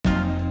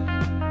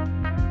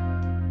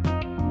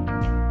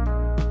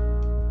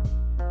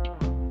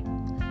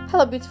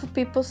Hello, beautiful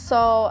people.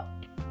 So,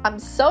 I'm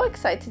so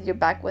excited you're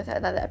back with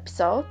another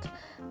episode.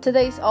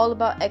 Today is all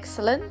about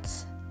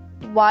excellence.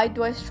 Why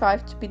do I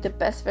strive to be the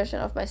best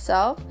version of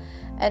myself,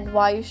 and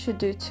why you should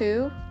do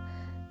too.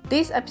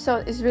 This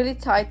episode is really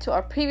tied to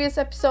our previous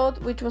episode,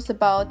 which was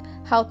about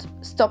how to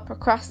stop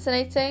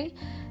procrastinating.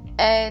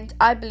 And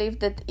I believe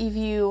that if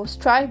you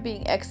strive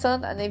being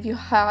excellent and if you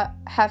have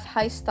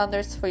high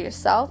standards for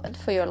yourself and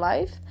for your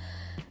life,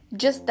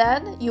 just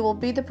then you will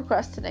beat the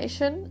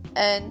procrastination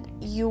and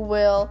you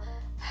will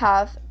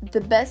have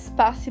the best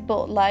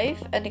possible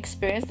life and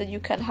experience that you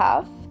can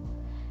have.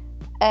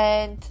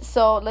 And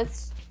so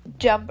let's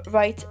jump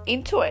right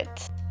into it.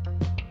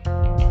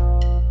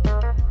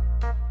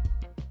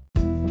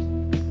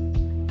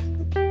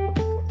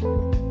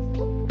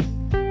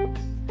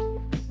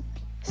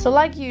 So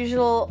like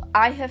usual,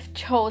 I have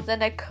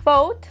chosen a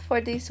quote for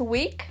this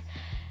week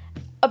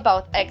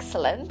about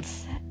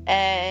excellence,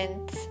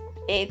 and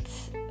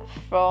it's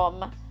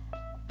from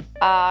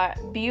our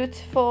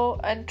beautiful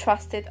and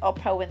trusted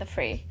Oprah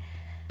Winfrey.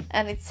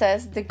 And it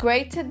says, the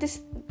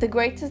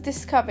greatest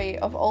discovery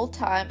of all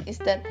time is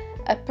that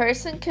a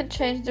person can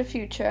change their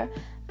future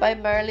by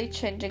merely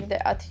changing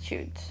their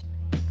attitude.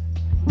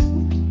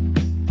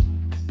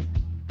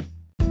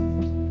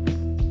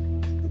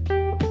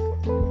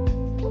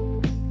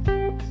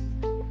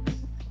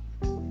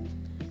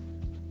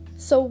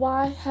 So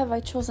why have I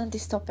chosen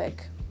this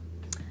topic?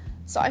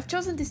 So I've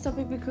chosen this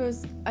topic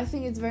because I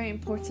think it's very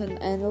important,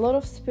 and a lot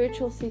of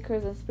spiritual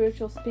seekers and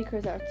spiritual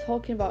speakers are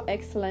talking about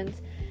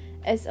excellence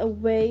as a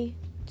way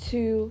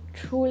to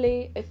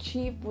truly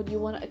achieve what you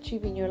want to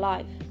achieve in your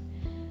life.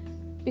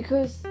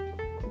 Because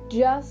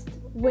just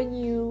when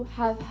you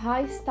have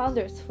high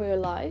standards for your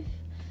life,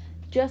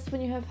 just when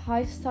you have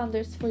high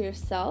standards for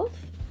yourself,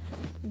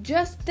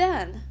 just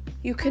then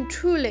you can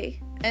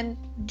truly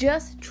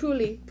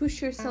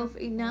push yourself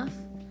enough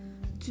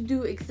to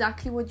do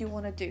exactly what you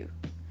want to do.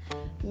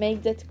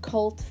 Make that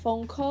cold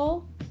phone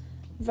call,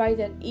 write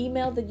an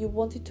email that you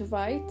wanted to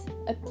write,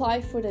 apply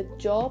for that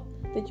job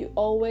that you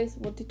always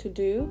wanted to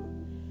do.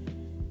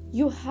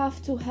 You have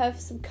to have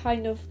some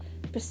kind of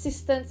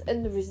persistence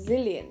and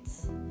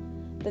resilience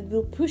that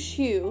will push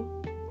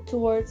you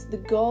towards the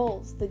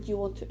goals that you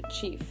want to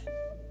achieve.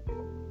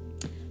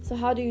 So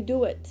how do you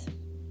do it?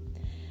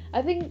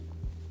 I think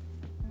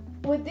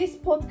with this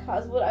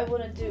podcast, what I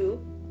want to do,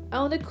 I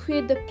want to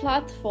create the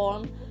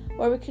platform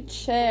where we could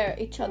share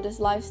each other's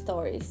life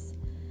stories.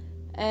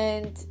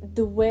 And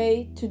the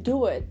way to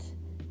do it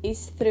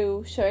is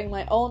through sharing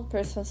my own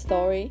personal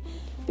story,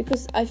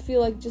 because I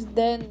feel like just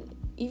then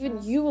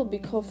even you will be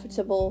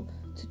comfortable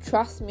to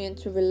trust me and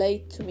to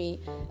relate to me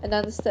and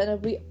understand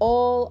that we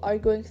all are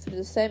going through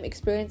the same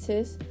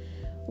experiences.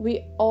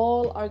 We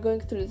all are going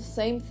through the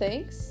same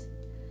things.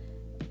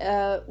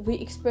 We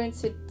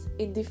experience it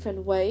in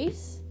different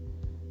ways,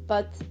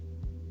 but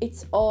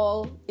it's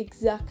all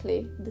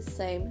exactly the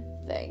same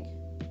thing.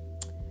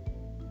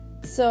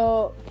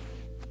 So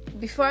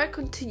before I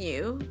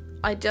continue,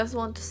 I just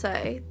want to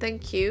say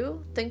thank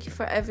you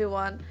for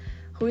everyone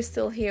who is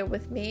still here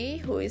with me,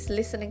 who is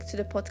listening to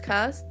the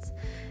podcast.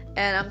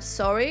 And I'm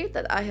sorry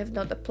that I have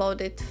not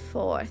uploaded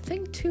for I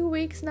think 2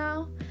 weeks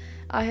now.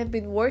 I have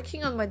been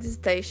working on my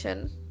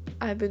dissertation.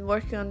 I've been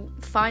working on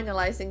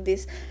finalizing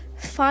this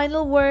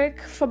final work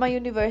for my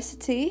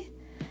university,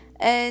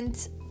 and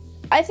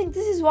I think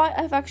this is why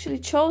I've actually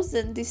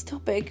chosen this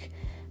topic,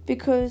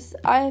 because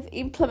I have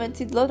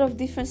implemented a lot of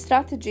different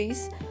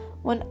strategies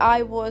when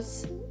I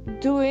was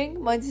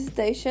doing my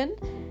dissertation,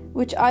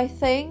 which I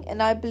think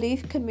and I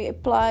believe can be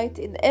applied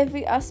in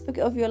every aspect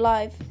of your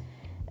life,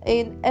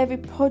 in every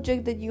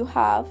project that you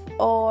have,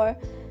 or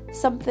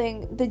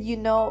something that you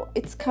know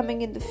it's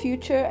coming in the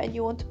future and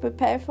you want to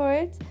prepare for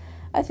it.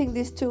 I think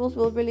these tools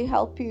will really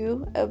help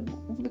you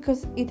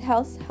because it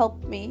has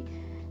helped me.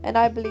 And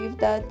I believe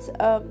that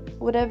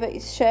whatever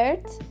is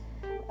shared,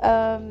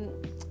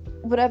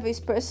 whatever is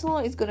personal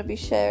is going to be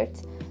shared.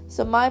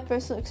 So my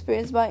personal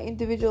experience, my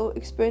individual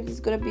experience is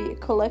going to be a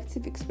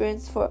collective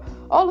experience for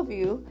all of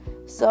you.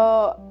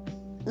 So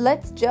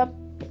let's jump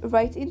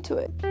right into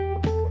it.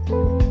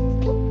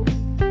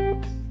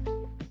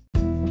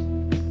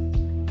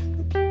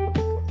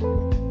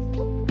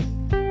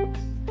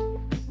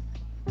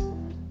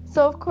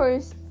 So of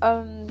course,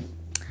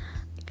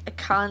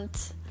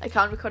 I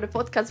can't record a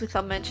podcast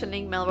without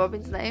mentioning Mel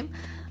Robbins' name.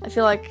 I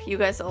feel like you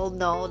guys all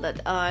know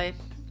that I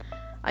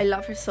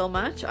love her so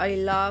much. I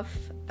love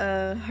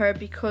her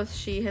because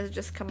she has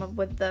just come up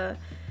with the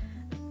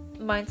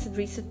Mindset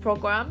Reset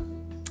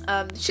program.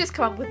 She's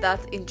come up with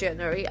that in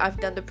January. I've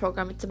done the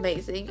program, it's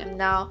amazing. And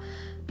now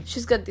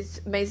she's got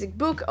this amazing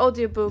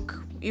audiobook.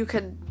 You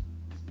can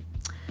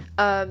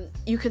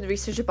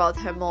research about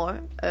her more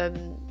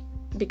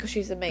because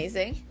she's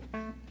amazing.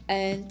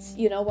 And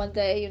one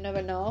day, you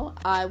never know,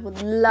 I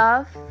would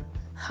love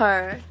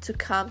her to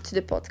come to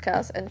the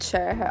podcast and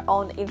share her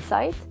own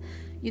insight.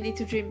 You need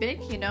to dream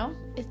big,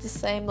 it's the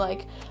same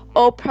like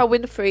Oprah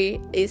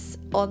Winfrey is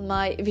on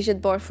my vision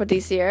board for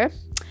this year.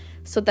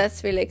 So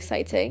that's really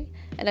exciting.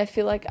 And I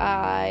feel like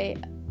I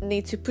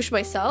need to push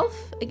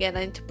myself. Again,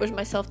 I need to push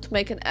myself to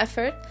make an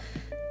effort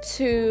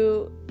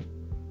to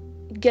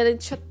get in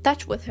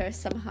touch with her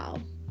somehow.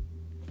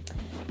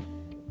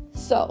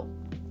 So,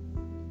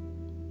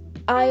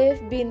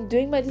 I've been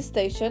doing my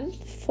dissertation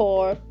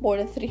for more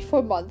than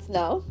 3-4 months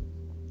now.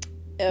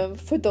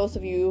 For those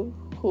of you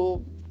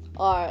who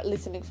are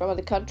listening from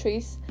other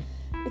countries,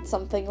 it's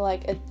something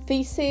like a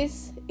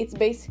thesis. It's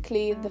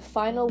basically the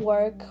final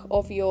work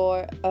of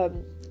your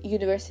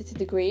university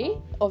degree,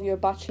 of your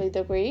bachelor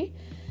degree,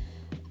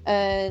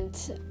 and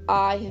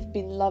I have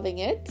been loving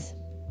it.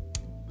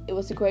 It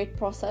was a great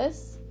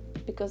process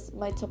because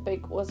my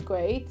topic was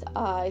great.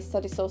 I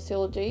study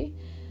sociology,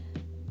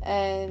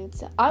 and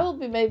I will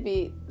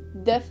be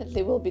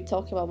definitely will be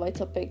talking about my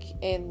topic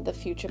in the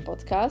future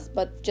podcast,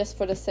 but just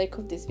for the sake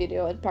of this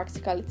video and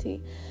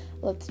practicality,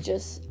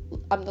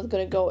 I'm not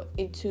going to go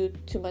into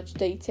too much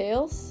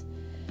details.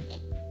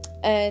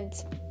 And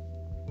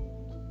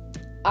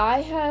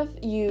I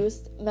have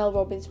used Mel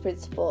Robbins'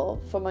 principle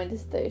for my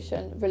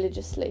dissertation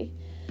religiously.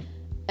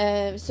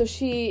 So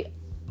she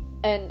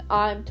and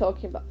I'm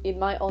talking about in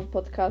my own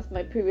podcast,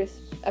 my previous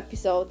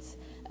episodes,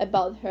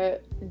 about her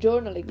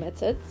journaling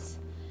methods,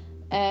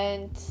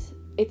 and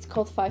it's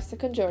called 5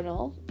 Second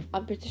Journal.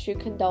 I'm pretty sure you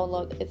can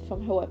download it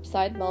from her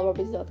website,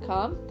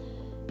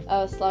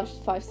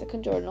 melrobbins.com/5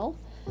 Second Journal.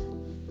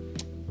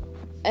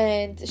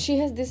 And she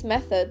has this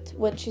method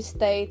when she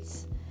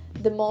states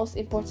the most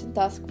important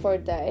task for a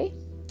day,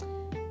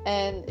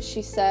 and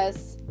she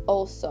says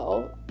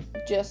also,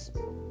 just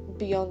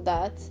beyond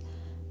that,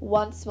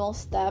 one small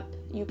step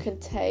you can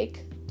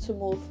take to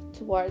move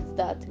towards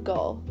that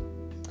goal.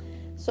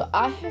 So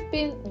I have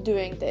been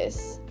doing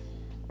this,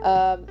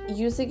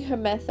 using her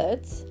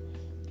methods,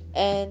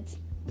 and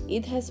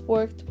it has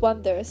worked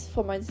wonders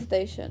for my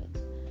dissertation,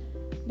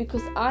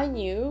 because I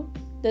knew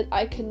that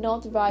I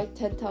cannot write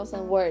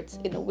 10,000 words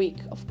in a week.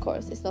 Of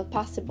course, it's not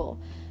possible.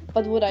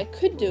 But what I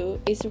could do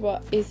is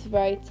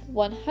write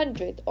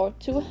 100 or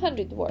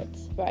 200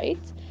 words,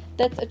 right?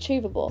 That's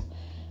achievable.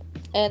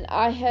 And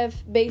I have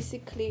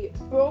basically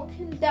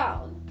broken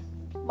down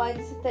my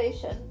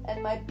dissertation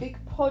and my big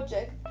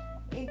project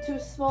into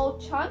small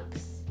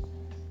chunks,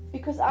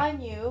 because I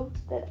knew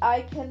that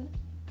I can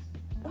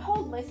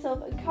hold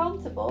myself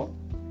accountable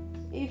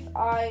if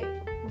I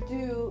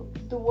do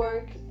the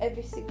work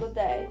every single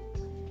day.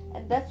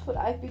 And that's what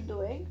I've been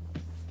doing.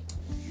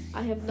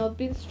 I have not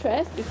been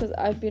stressed because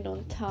I've been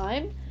on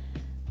time,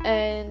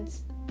 and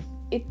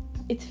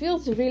it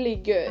feels really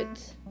good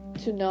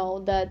to know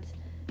that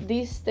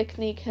this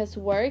technique has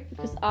worked,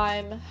 because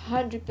I'm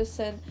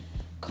 100%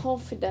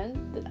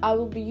 confident that I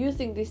will be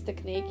using this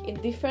technique in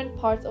different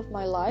parts of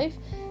my life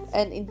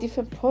and in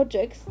different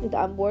projects that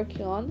I'm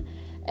working on.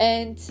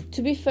 And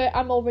to be fair,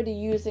 I'm already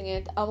using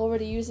it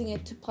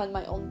to plan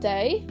my own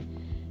day.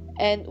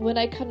 And when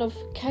I kind of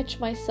catch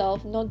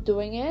myself not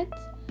doing it,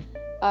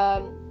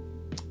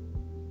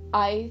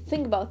 I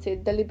think about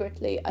it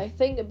deliberately. I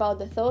think about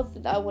the thoughts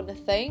that I want to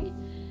think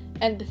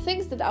and the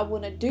things that I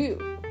want to do.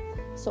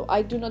 So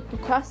I do not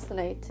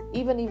procrastinate,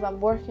 even if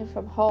I'm working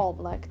from home,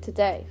 like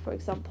today, for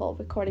example,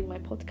 recording my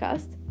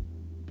podcast.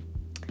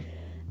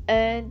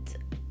 And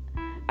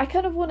I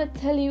kind of want to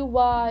tell you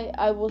why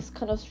I was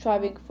kind of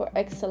striving for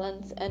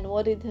excellence and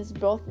what it has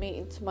brought me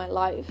into my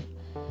life.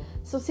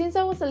 So since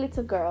I was a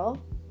little girl,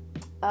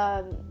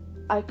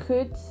 I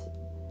could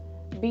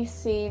be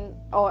seen,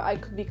 or I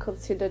could be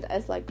considered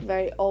as like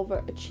very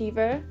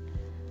overachiever.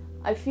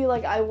 I feel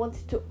like I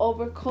wanted to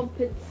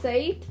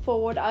overcompensate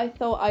for what I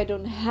thought I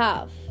don't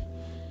have.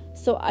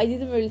 So I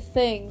didn't really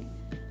think,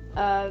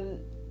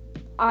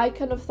 I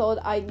kind of thought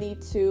I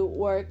need to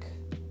work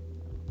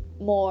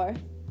more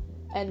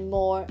and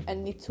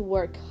need to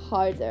work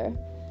harder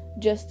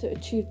just to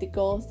achieve the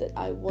goals that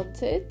I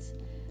wanted.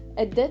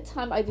 At that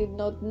time, I did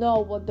not know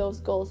what those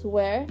goals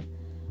were,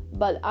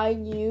 but I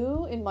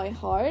knew in my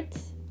heart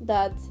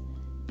that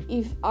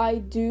if I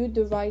do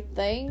the right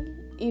thing,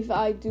 if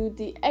I do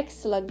the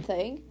excellent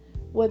thing,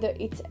 whether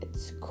it's at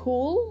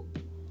school,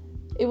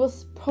 it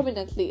was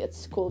prominently at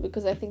school,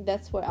 because I think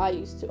that's where I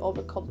used to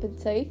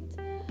overcompensate,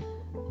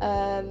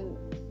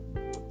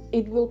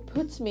 it will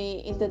put me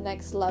in the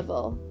next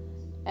level,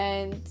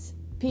 and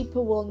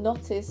people will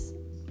notice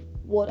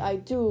what I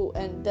do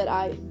and that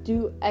I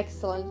do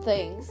excellent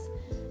things,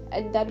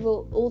 and that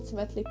will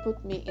ultimately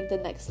put me in the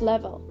next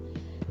level.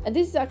 And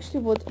this is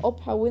actually what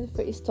Oprah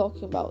Winfrey is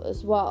talking about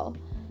as well.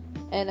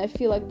 And I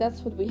feel like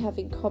that's what we have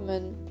in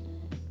common,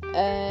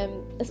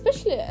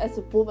 especially as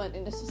a woman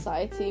in a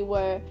society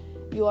where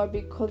you are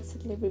being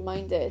constantly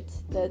reminded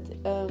that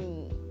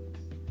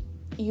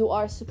you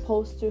are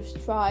supposed to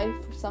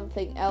strive for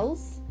something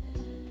else.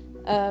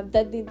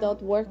 That did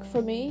not work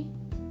for me.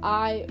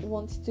 I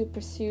wanted to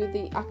pursue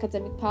the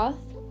academic path,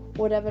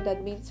 whatever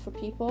that means for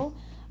people.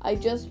 I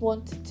just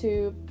wanted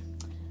to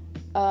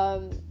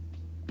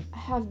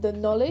have the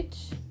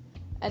knowledge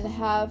and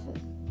have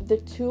the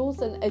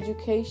tools and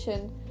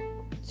education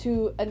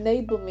to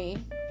enable me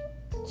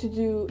to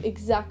do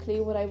exactly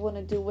what I want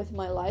to do with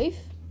my life.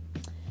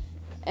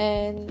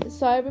 And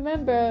so I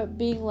remember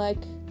being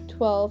like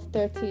 12,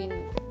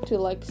 13 to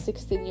like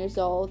 16 years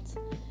old.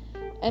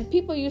 And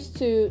people used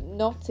to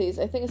notice,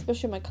 I think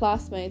especially my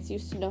classmates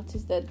used to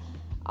notice that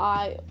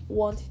I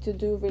wanted to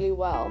do really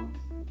well.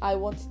 I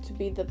wanted to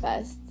be the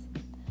best.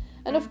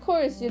 And of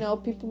course,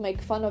 people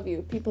make fun of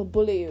you, people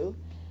bully you.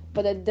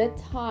 But at that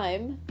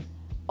time,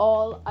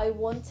 all I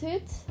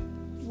wanted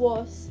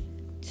was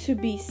to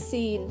be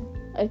seen.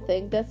 I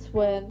think that's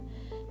why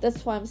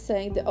I'm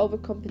saying the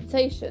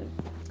overcompensation.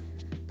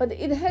 But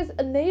it has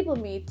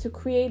enabled me to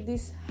create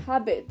these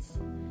habits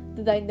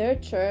that I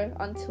nurture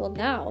until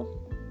now.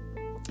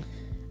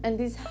 And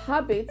these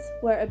habits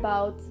were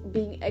about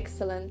being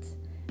excellent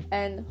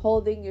and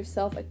holding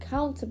yourself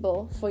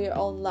accountable for your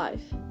own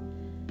life.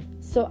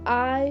 So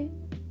I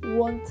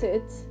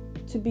wanted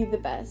to be the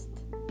best.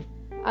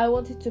 I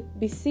wanted to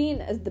be seen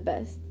as the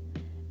best.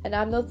 And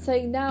I'm not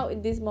saying now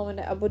in this moment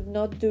I would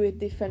not do it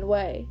different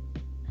way.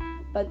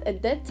 But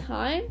at that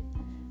time,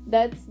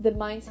 that's the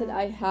mindset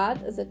I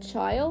had as a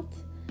child.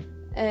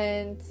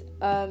 And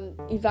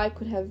if I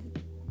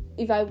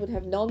would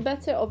have known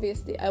better,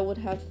 obviously I would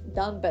have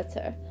done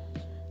better.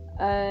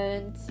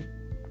 And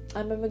I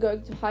remember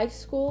going to high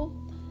school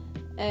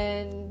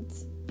and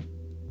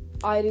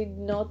I did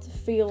not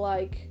feel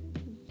like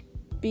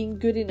being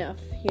good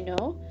enough,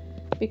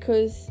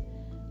 because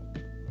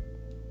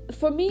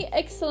for me,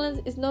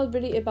 excellence is not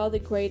really about the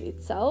grade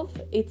itself.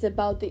 It's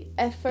about the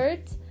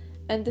effort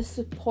and the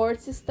support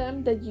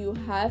system that you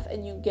have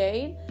and you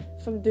gain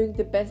from doing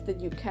the best that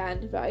you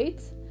can,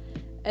 right?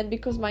 And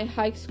because my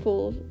high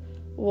school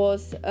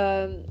was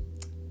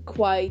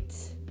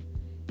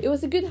it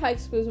was a good high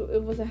school.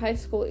 It was a high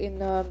school in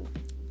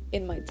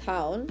my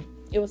town.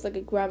 It was like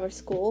a grammar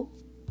school.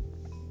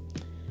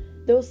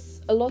 There was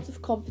a lot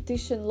of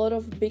competition, a lot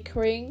of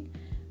bickering,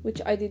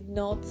 which I did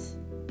not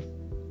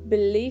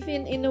believe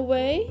in a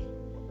way,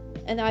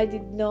 and I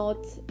did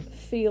not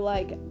feel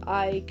like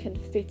I can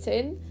fit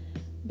in,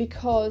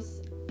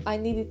 because I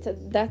needed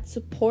that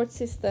support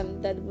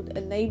system that would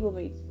enable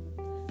me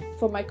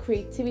for my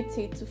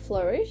creativity to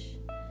flourish.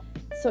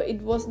 So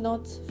it was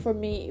not, for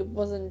me, it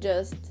wasn't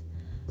just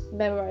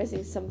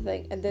memorizing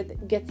something and then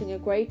getting a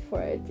grade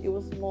for it. It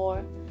was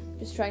more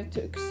just trying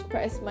to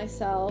express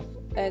myself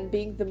and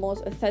being the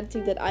most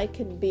authentic that I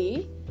can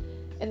be.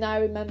 And I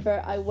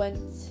remember I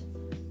went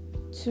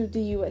to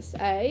the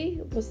USA.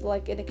 It was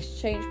like an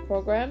exchange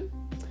program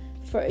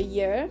for a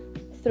year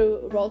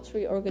through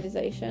Rotary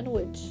organization,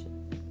 which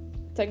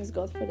thanks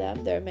God for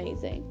them, they're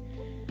amazing.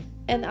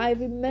 And I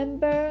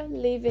remember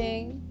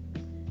leaving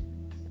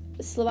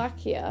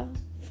Slovakia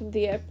from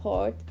the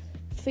airport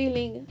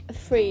feeling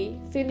free,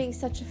 feeling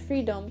such a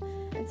freedom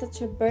and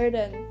such a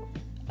burden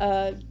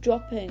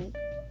dropping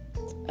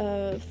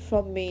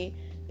from me,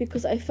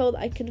 because I felt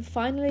I can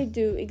finally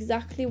do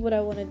exactly what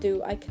I want to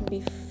do. I can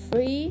be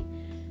free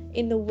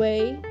in the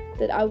way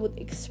that I would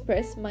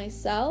express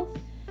myself,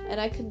 and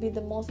I can be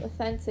the most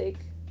authentic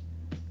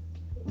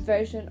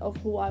version of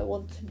who I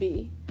want to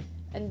be.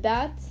 And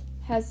that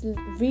has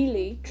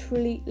really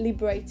truly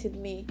liberated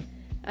me,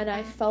 and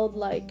I felt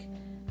like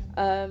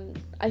I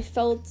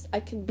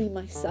can be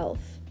myself,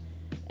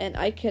 and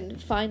I can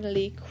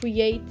finally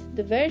create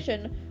the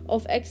version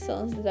of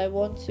excellence that I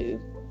want to.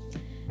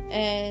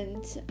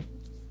 And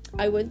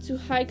I went to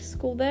high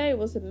school there. It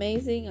was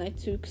amazing. I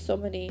took so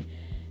many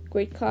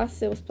great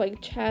classes. I was playing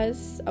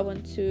chess. I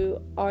went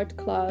to art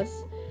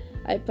class.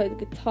 I played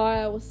guitar.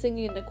 I was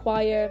singing in the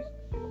choir.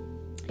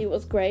 It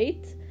was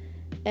great.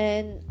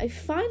 And I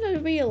finally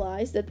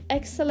realized that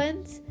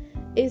excellence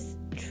is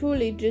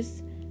truly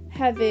just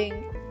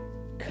having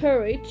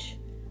courage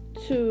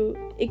to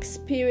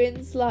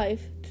experience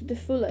life to the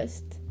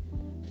fullest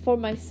for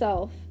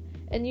myself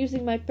and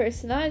using my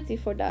personality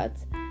for that.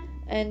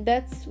 And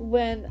that's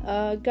when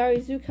Gary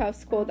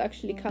Zukav's quote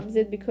actually comes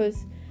in,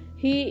 because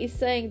he is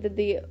saying that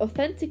the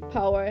authentic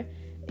power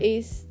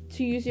is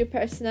to use your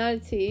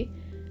personality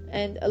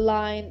and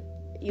align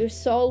your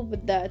soul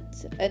with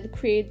that and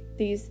create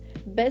this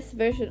best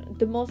version,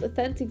 the most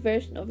authentic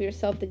version of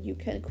yourself that you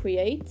can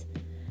create.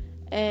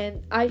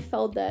 And I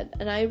felt that,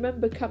 and I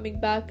remember coming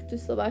back to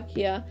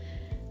Slovakia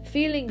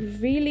feeling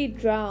really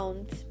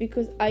drowned,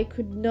 because I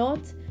could not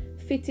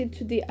fit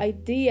into the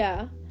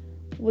idea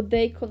what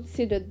they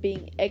considered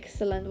being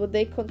excellent, what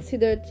they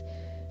considered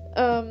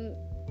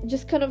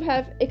just kind of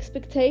have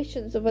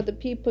expectations of other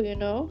people,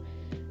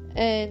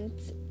 and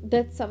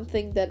that's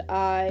something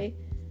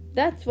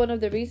that's one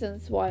of the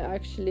reasons why I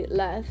actually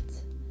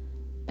left,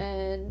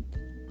 and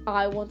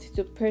I wanted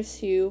to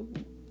pursue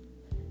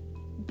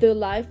the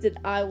life that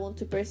I want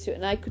to pursue,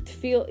 and I could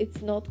feel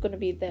it's not going to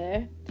be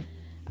there.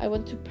 I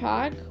went to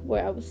Prague,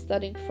 where I was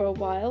studying for a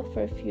while,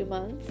 for a few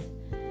months,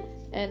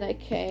 and I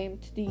came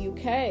to the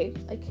UK.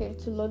 I came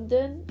to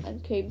London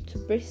and came to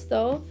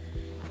Bristol,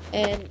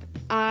 and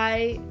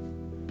I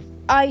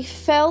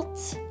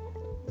felt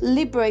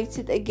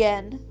liberated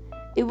again.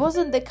 It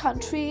wasn't the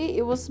country,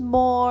 it was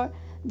more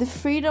the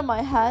freedom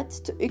I had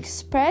to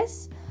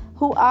express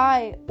who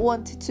I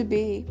wanted to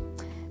be.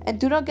 And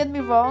do not get me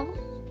wrong,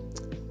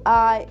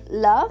 I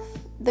love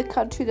the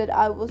country that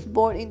I was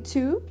born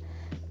into.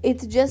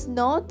 it's just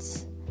not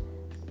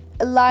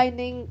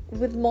aligning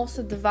with most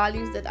of the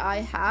values that I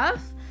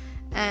have,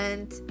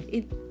 and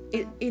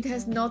it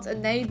has not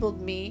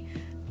enabled me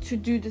to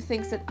do the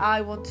things that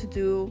I want to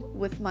do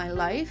with my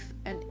life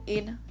and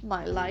in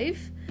my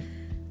life.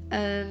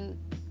 And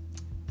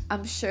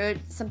I'm sure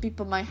some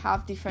people might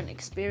have different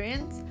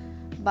experience,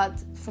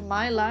 but for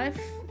my life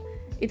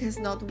it has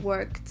not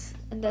worked,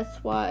 and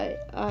that's why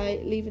I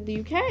live in the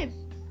UK.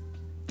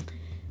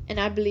 And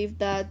I believe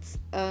that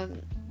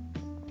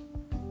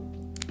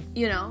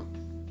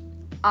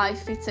I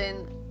fit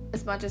in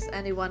as much as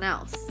anyone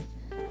else.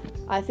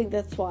 I think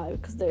that's why,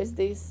 because there's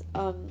this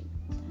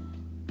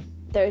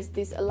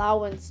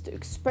allowance to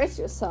express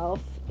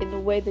yourself in the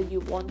way that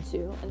you want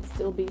to and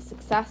still be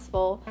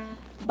successful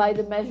by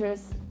the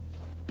measures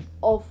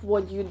of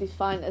what you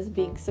define as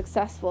being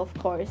successful, of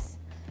course.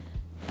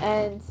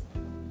 And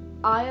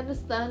I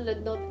understand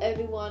that not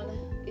everyone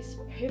is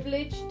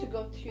privileged to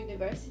go to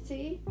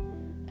university,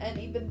 and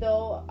even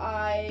though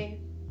I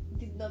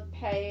did not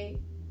pay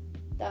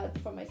that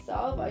for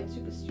myself, I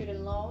took a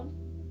student loan.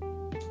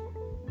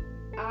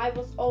 I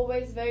was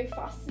always very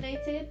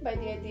fascinated by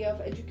the idea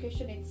of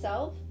education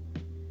itself.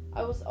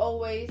 I was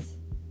always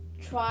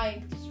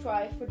trying to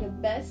strive for the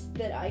best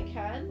that I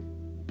can.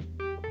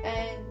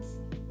 And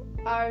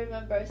I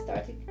remember I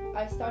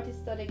started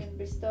studying in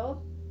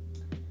Bristol,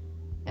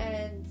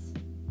 and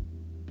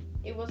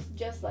it was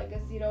just like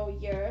a 0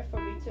 year for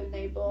me to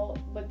enable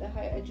with the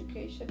higher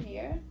education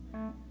here.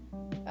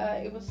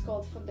 It was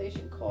called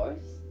Foundation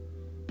Course.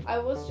 I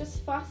was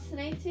just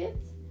fascinated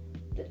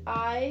that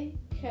I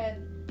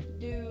can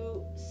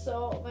do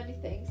so many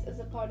things as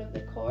a part of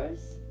the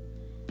course.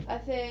 I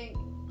think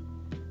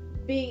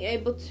being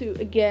able to,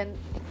 again,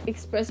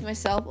 express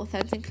myself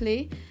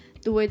authentically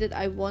the way that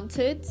I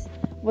wanted,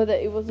 whether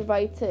it was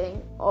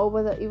writing or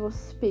whether it was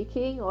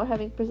speaking or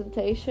having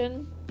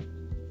presentation,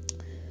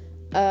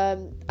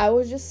 I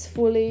was just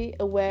fully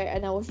aware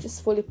and I was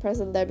just fully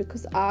present there,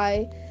 because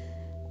I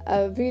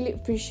really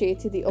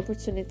appreciated the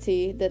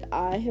opportunity that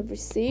I have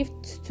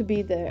received to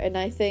be there. And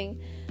I think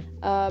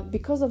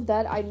because of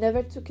that, I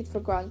never took it for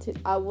granted.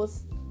 I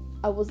was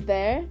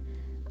there.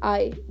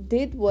 I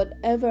did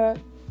whatever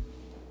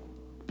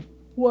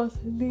was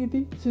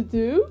needed to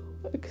do.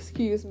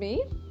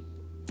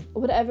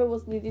 Whatever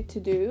was needed to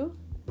do.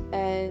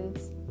 And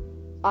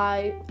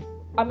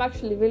I'm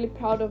actually really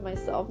proud of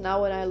myself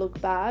now when I look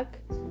back,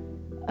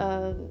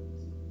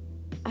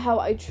 how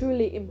I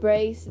truly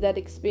embraced that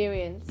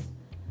experience.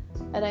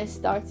 And I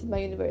started my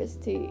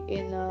university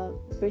in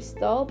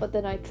Bristol, but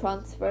then I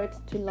transferred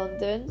to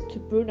London, to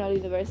Brunel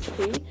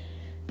University,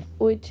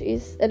 which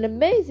is an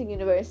amazing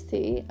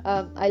university.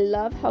 I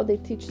love how they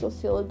teach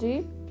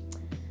sociology,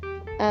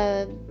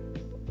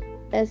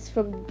 as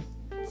from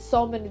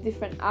so many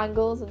different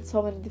angles and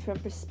so many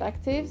different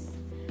perspectives.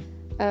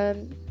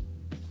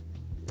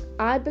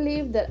 I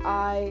believe that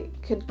I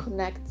can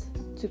connect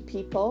to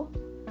people,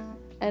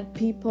 and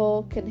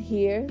people can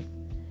hear,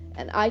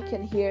 and I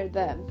can hear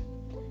them,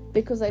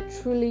 because I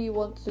truly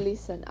want to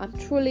listen. I'm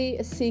truly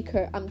a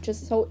seeker. I'm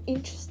just so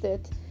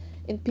interested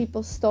in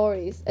people's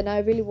stories, and I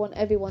really want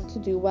everyone to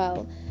do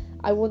well.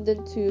 I want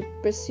them to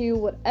pursue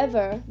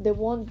whatever they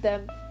want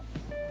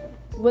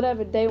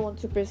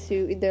to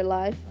pursue in their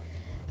life,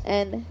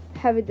 and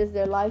have it as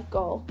their life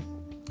goal.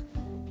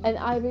 And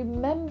I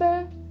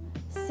remember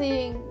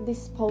seeing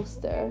this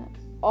poster,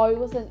 or it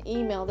was an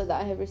email that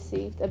I have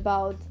received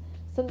about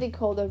something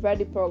called a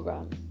Ready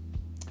program.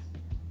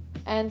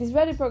 And this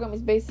Ready program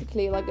is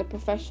basically like a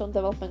professional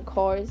development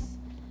course,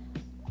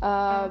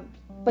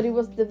 but it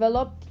was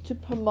developed to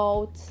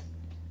promote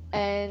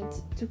and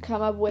to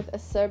come up with a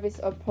service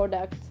or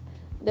product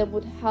that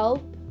would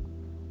help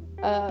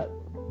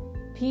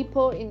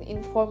people in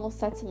informal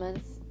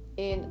settlements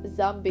in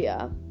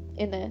Zambia,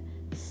 in a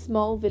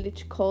small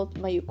village called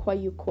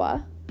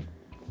Mayukwa,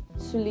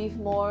 to live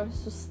more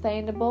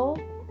sustainable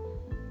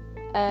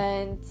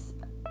and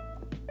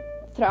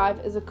thrive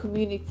as a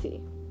community.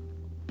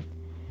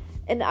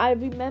 And I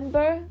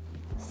remember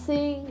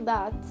seeing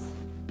that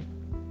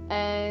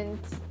and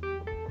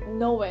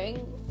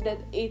knowing that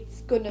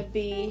it's gonna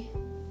be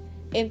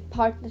in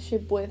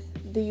partnership with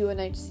the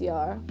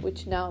UNHCR,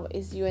 which now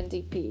is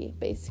UNDP,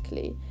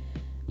 basically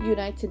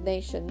United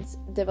Nations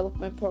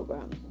Development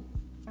Program.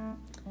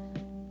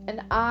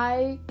 And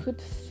I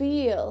could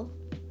feel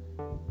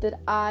that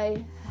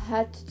I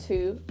had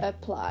to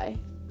apply.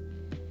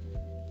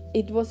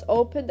 It was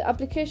open, the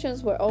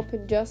applications were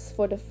open just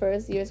for the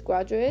first year's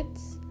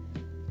graduates,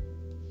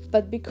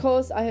 but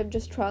because I have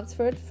just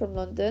transferred from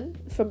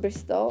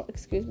Bristol,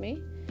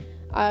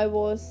 I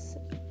was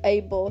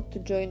able to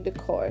join the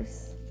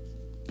course.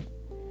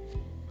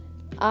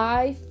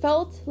 I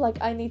felt like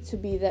I need to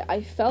be there.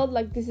 I felt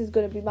like this is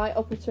going to be my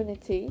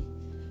opportunity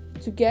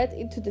to get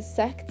into the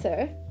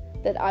sector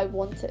that I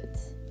wanted.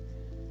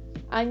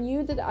 I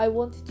knew that I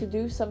wanted to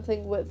do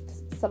something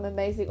with some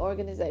amazing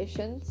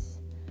organizations.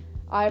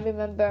 I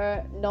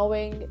remember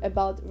knowing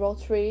about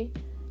Rotary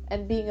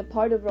and being a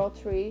part of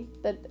Rotary,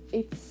 that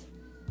it's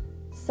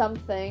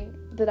something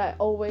that I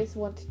always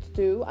wanted to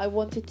do. I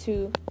wanted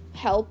to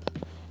help,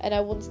 and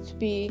I wanted to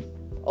be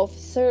of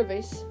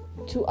service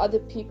to other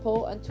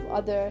people and to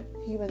other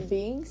human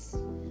beings.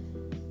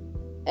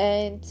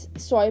 And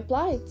so I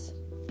applied.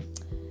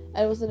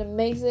 And it was an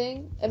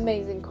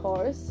amazing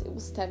course. It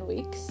was 10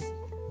 weeks.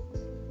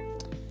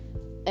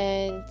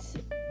 And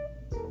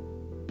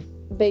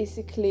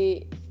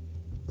basically,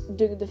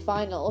 during the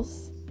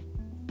finals,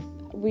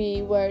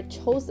 we were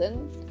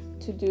chosen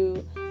to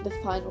do the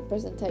final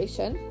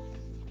presentation.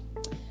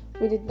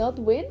 We did not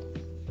win.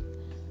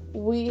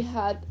 We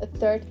had a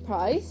third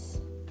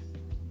prize,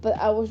 but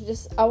I was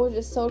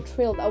just so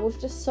thrilled. I was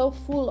just so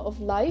full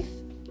of life,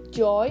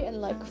 joy,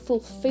 and like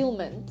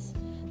fulfillment.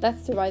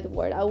 That's the right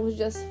word. I was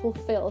just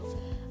fulfilled.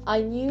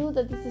 I knew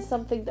that this is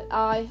something that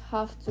I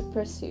have to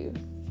pursue.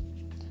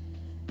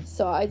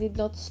 So I did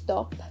not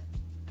stop.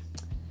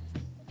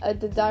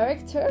 The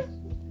director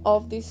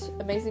of this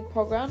amazing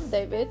program,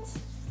 David,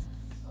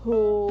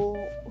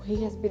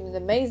 he has been an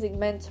amazing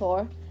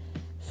mentor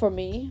for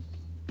me.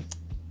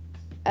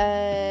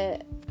 I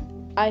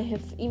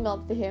have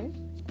emailed him,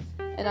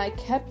 and I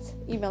kept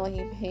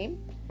emailing him,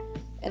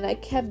 and I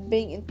kept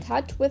being in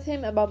touch with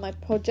him about my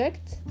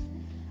project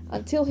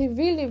until he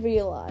really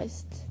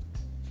realized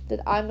that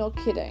I'm not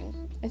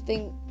kidding. I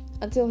think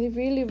until he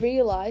really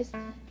realized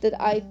that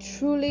I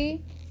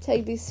truly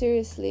take this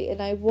seriously,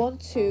 and I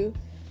want to,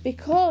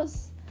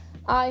 because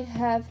I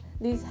have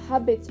these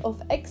habits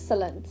of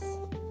excellence,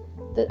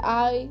 that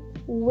I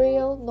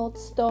will not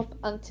stop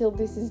until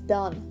this is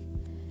done.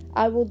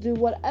 I will do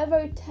whatever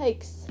it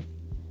takes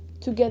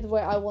to get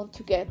where I want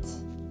to get.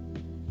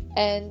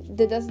 And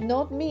that does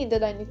not mean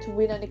that I need to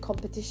win any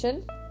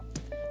competition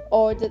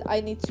or that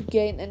I need to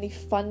gain any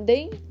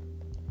funding,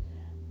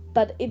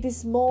 but it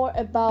is more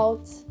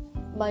about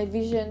my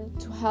vision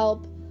to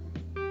help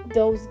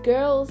those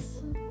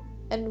girls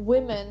and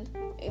women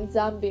in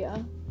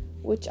Zambia,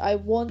 which I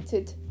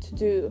wanted to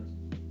do.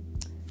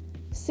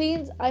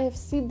 Since I have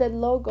seen that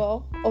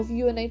logo of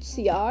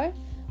UNHCR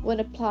when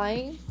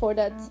applying for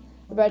that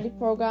Ready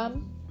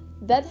program,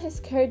 that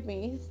has carried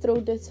me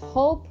through this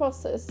whole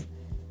process,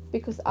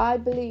 because I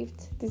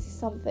believed this is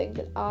something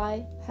that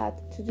I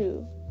had to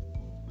do.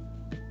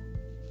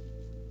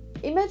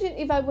 Imagine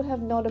if I would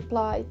have not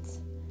applied,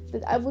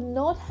 that I would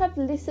not have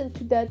listened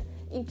to that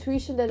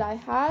intuition that I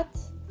had,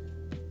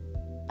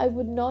 I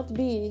would not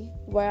be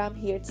where I'm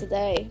here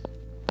today.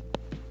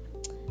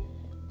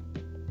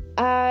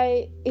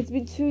 It's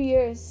been 2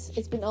 years.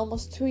 It's been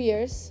almost 2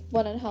 years,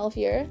 1.5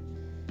 years,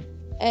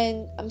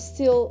 and I'm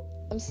still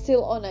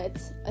on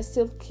it. I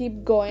still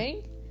keep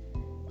going,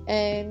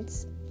 and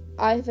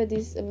I've had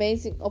this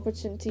amazing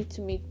opportunity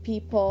to meet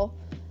people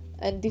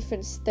and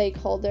different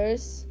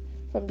stakeholders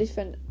from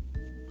different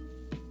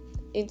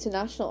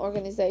international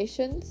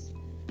organizations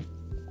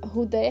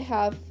who they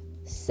have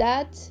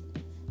said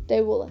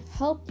they will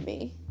help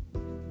me.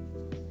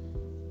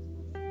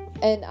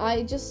 And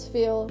I just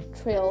feel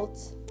thrilled.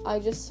 I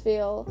just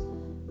feel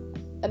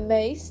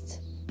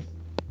amazed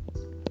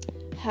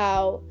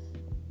how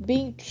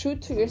being true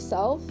to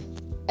yourself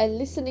and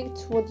listening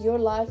to what your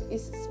life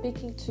is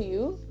speaking to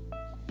you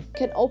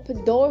can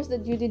open doors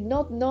that you did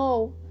not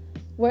know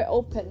were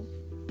open.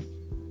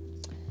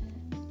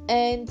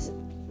 And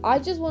I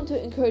just want to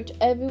encourage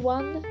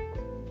everyone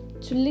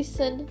to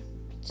listen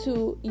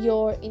to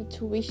your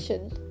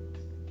intuition,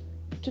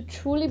 to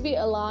truly be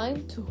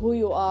aligned to who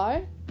you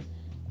are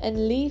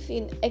and live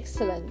in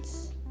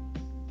excellence.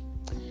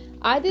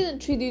 I didn't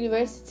treat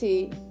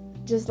university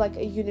just like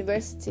a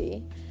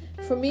university.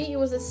 For me, it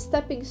was a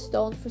stepping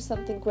stone for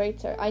something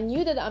greater. I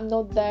knew that I'm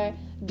not there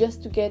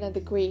just to get a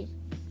degree.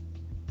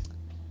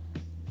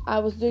 I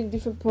was doing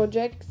different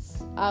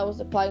projects. I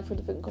was applying for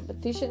different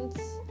competitions.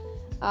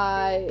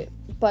 I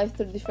applied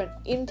through different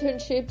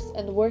internships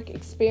and work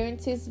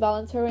experiences,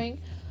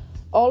 volunteering,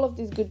 all of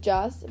this good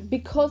jazz,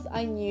 because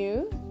I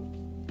knew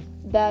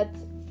that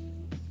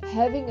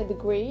having a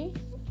degree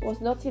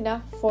was not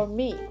enough for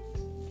me.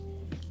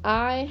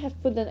 I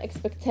have put an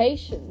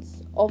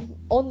expectations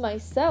on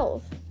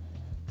myself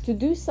to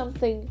do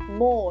something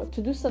more,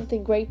 to do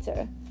something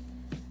greater.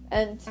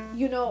 And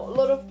a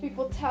lot of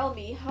people tell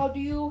me, how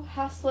do you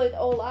hustle it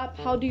all up?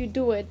 How do you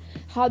do it?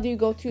 How do you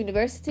go to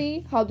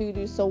university? How do you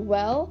do so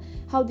well?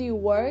 How do you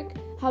work?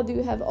 How do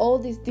you have all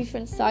these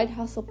different side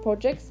hustle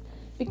projects?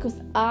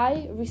 Because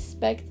I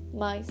respect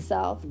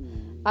myself.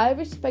 I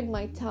respect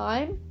my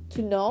time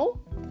to know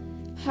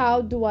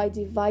how do I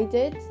divide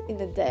it in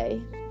a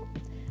day.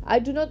 I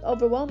do not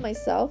overwhelm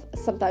myself.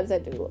 Sometimes I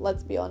do,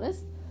 let's be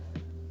honest.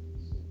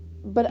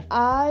 But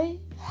I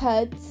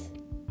had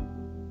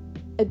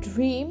a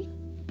dream,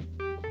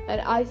 and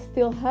I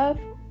still have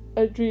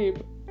a dream.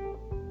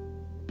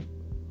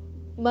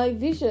 My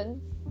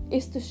vision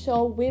is to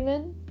show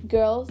women,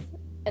 girls,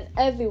 and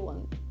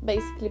everyone,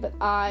 basically, but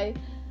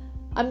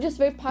I'm just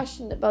very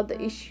passionate about the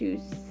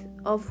issues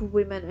of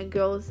women and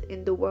girls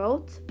in the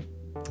world.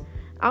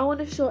 I want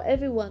to show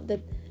everyone that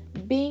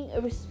being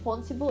a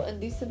responsible and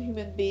decent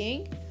human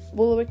being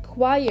will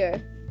require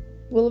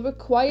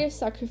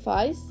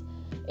sacrifice,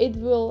 It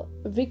will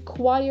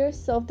require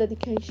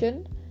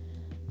self-dedication.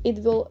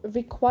 It will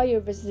require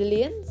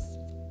resilience.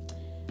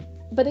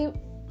 But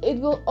it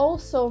will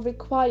also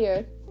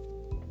require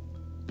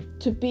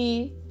to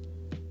be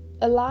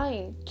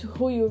aligned to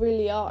who you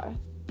really are.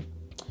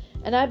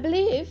 And I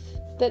believe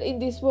that in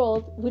this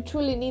world, we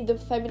truly need the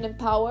feminine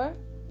power,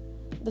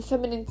 the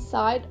feminine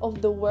side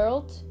of the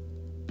world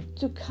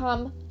to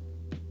come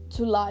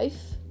to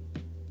life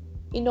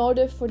in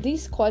order for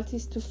these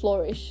qualities to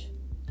flourish,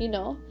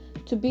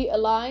 to be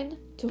aligned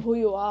to who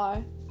you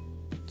are,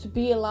 to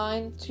be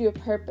aligned to your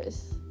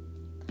purpose.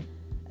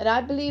 And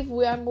I believe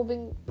we are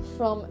moving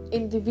from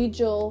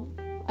individual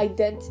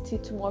identity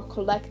to more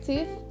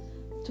collective,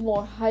 to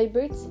more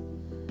hybrid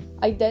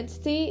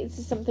identity. This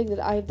is something that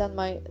I've done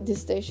my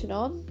dissertation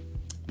on,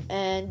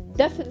 and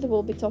definitely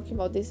will be talking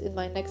about this in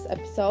my next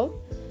episode.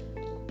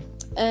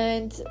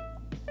 And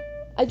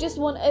I just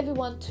want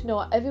everyone to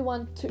know,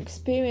 everyone to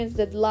experience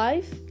that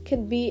life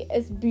can be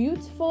as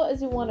beautiful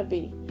as you want to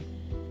be.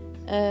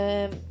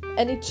 And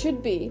it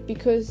should be,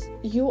 because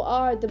you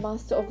are the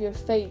master of your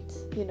fate,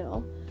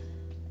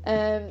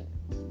 And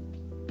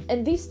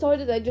this story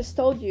that I just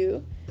told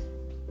you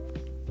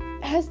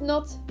has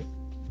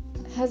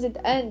it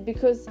end,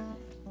 because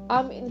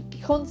I'm in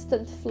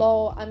constant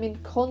flow, I'm in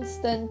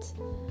constant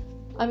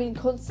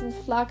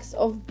flux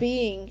of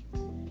being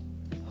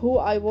who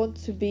I want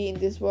to be in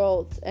this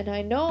world. And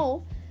I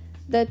know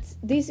that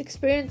these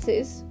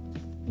experiences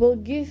will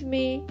give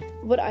me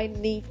what I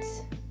need.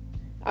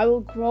 I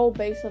will grow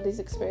based on these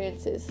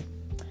experiences.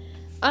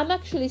 I'm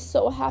actually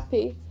so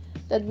happy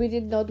that we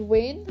did not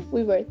win.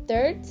 We were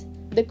third.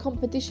 The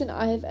competition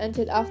I have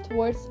entered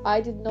afterwards, I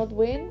did not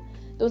win.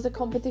 There was a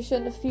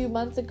competition a few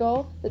months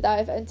ago that I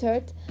have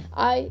entered.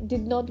 I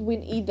did not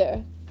win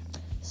either.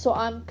 So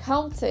I'm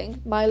counting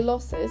my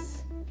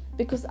losses,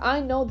 because I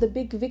know the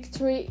big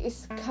victory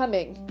is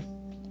coming.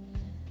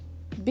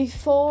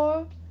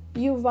 Before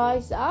you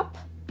rise up,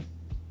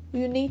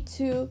 you need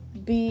to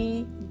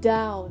be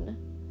down.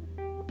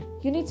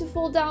 You need to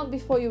fall down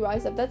before you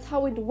rise up. That's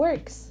how it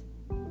works.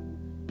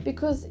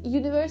 Because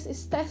universe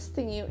is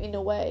testing you in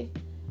a way.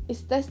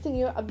 It's testing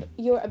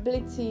your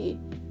ability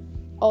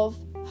of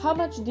how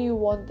much do you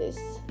want this?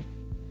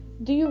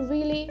 Do you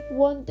really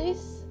want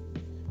this?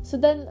 So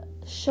then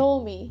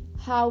show me,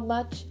 how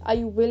much are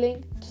you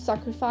willing to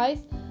sacrifice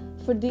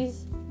for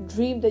this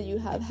dream that you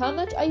have? How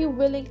much are you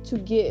willing to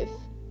give?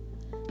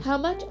 How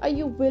much are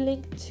you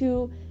willing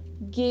to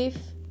give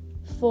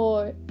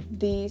for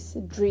this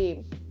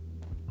dream?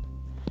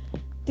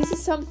 This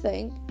is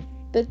something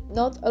that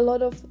not a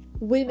lot of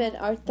women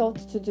are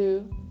taught to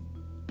do,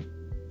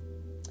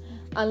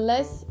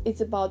 unless it's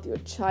about your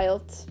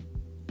child.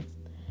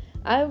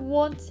 I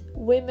want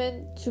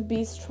women to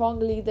be strong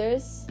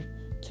leaders,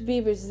 to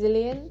be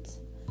resilient,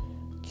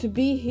 to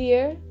be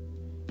here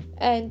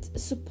and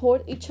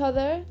support each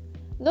other,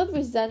 not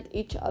resent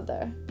each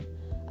other.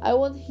 I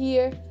want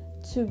here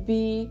to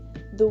be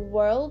the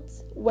world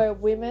where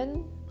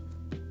women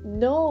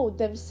know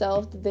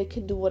themselves that they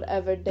can do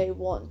whatever they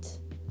want.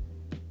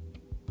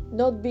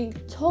 Not being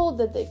told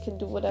that they can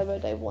do whatever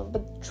they want,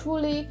 but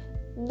truly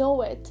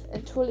know it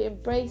and truly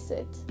embrace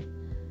it.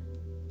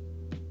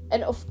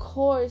 And of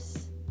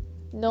course,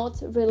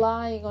 not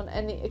relying on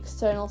any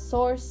external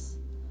source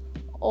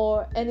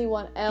or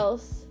anyone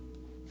else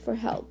for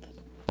help.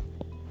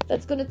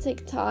 That's going to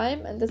take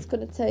time and that's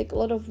going to take a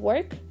lot of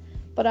work,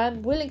 but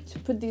I'm willing to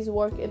put this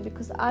work in,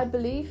 because I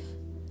believe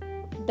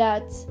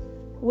that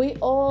we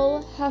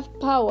all have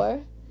power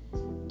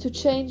to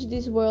change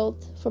this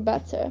world for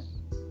better.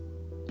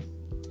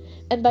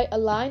 And by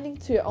aligning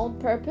to your own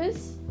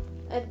purpose,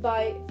 and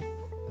by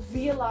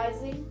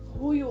realizing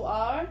who you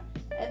are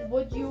and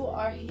what you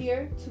are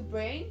here to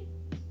bring,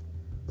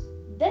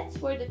 that's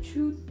where the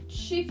true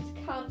shift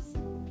comes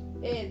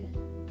in.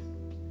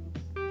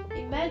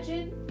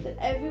 Imagine that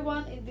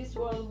everyone in this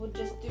world would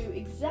just do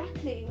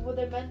exactly what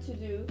they're meant to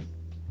do.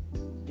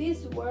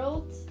 This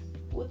world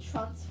would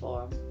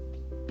transform.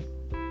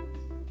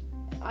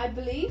 I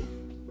believe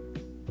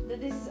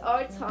that this is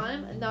our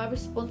time and our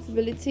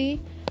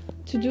responsibility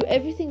to do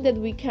everything that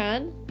we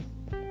can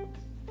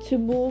to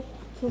move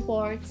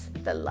towards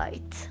the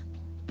light.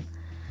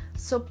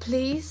 So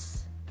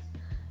please,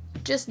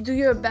 just do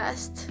your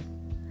best.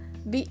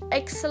 Be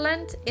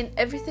excellent in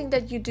everything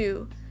that you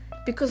do,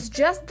 because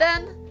just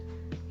then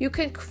you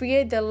can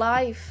create the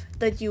life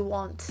that you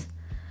want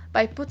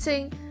by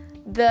putting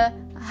the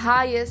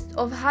highest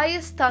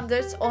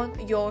standards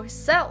on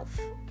yourself.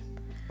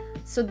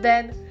 So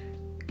then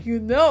you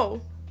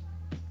know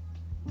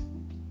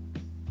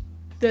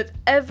that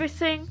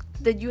everything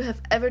that you have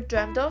ever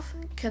dreamed of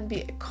can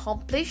be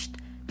accomplished,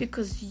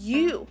 because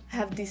you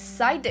have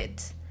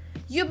decided.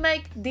 You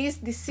make this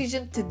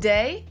decision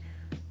today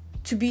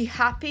to be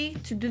happy,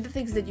 to do the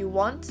things that you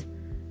want.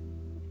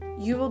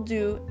 You will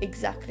do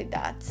exactly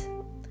that.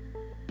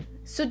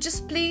 So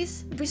just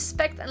please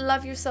respect and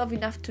love yourself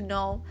enough to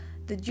know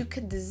that you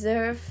can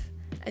deserve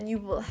and you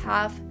will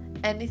have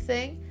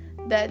anything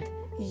that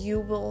you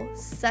will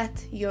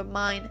set your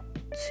mind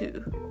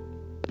to.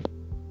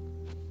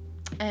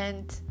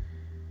 And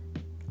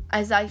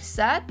as I've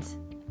said,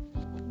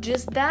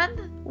 just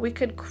then we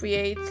can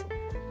create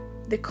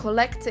the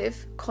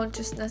collective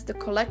consciousness, the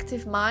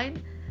collective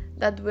mind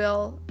that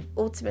will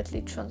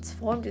ultimately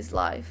transform this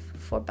life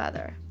for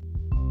better.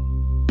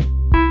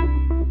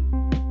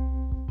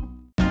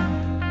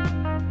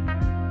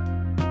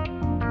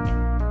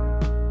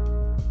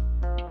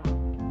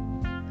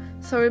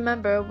 So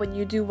remember, when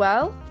you do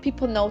well,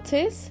 people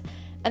notice,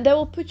 and they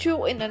will put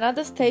you in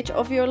another stage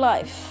of your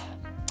life.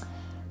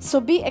 So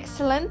be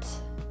excellent,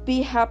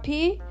 be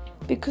happy,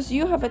 because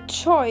you have a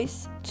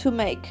choice to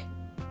make.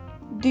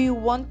 Do you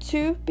want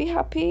to be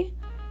happy?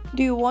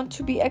 Do you want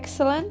to be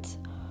excellent?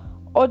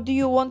 Or do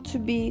you want to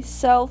be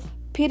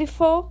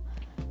self-pitiful?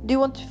 Do you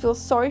want to feel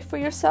sorry for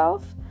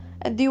yourself?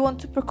 And do you want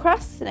to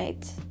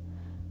procrastinate?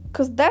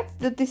 Because that's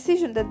the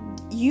decision that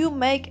you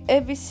make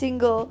every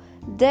single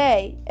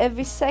day,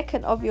 every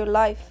second of your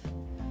life.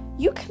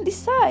 You can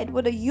decide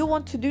whether you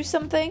want to do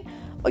something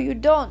or you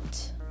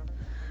don't.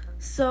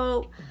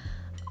 So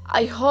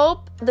I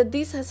hope that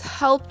this has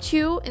helped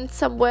you in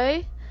some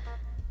way.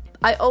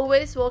 I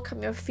always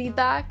welcome your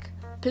feedback.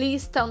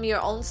 Please tell me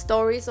your own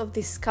stories of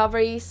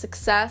discovery,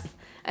 success,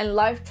 and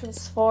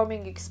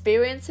life-transforming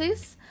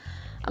experiences.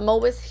 I'm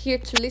always here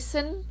to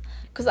listen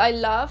because I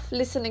love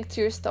listening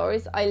to your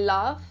stories. I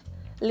love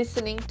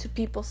listening to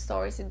people's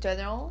stories in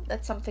general.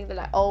 That's something that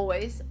I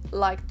always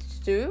like to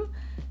do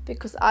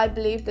because I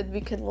believe that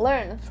we can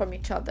learn from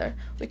each other.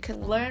 We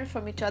can learn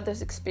from each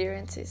other's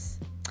experiences.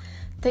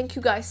 Thank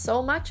you guys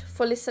so much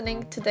for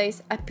listening to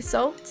today's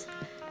episode,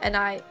 and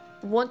I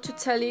want to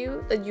tell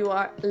you that you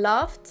are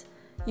loved,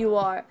 you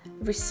are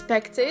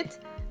respected,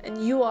 and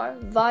you are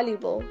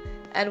valuable.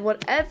 And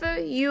whatever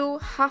you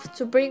have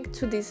to bring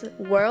to this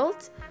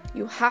world,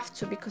 you have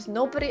to, because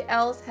nobody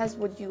else has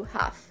what you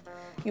have.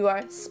 You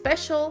are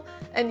special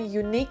and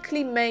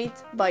uniquely made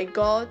by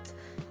God,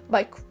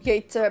 by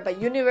Creator, by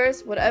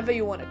Universe, whatever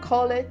you want to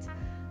call it.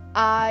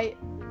 I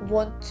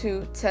want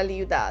to tell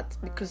you that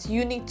because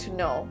you need to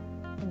know.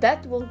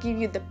 That will give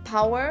you the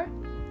power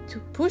to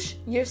push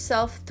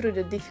yourself through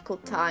the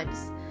difficult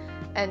times,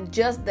 and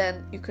just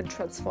then you can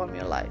transform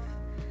your life.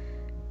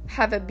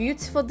 Have a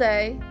beautiful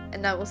day,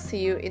 and I will see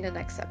you in the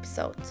next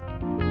episode.